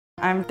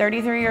I'm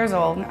 33 years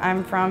old.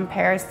 I'm from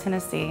Paris,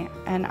 Tennessee,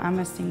 and I'm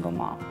a single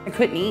mom. I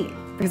couldn't eat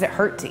because it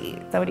hurt to eat,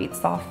 so I would eat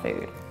soft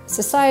food.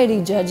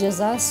 Society judges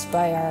us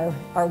by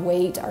our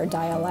weight, our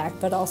dialect,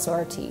 but also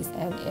our teeth.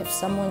 And if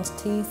someone's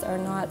teeth are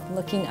not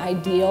looking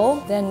ideal,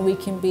 then we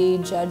can be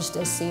judged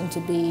as seen to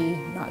be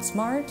not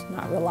smart,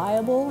 not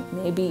reliable,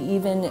 maybe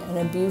even an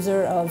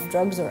abuser of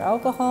drugs or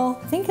alcohol.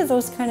 Think of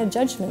those kind of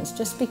judgments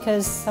just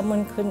because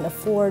someone couldn't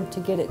afford to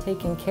get it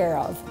taken care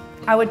of.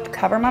 I would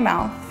cover my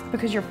mouth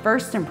because your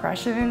first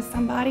impression in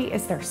somebody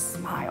is their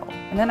smile.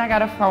 And then I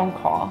got a phone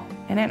call,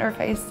 and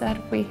interface said,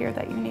 "We hear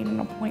that you need an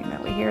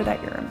appointment. We hear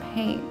that you're in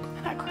pain."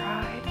 And I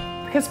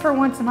cried because for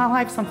once in my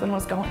life, something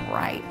was going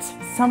right.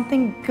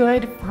 Something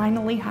good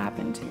finally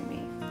happened to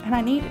me, and I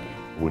needed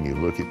it. When you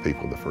look at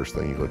people, the first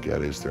thing you look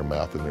at is their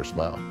mouth and their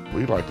smile.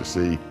 We'd like to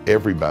see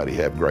everybody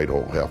have great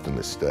oral health in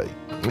this state.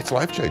 It's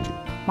life-changing.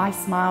 My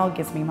smile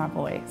gives me my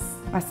voice.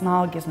 My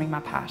smile gives me my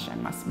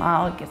passion. My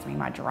smile gives me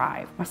my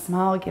drive. My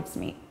smile gives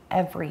me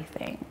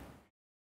everything.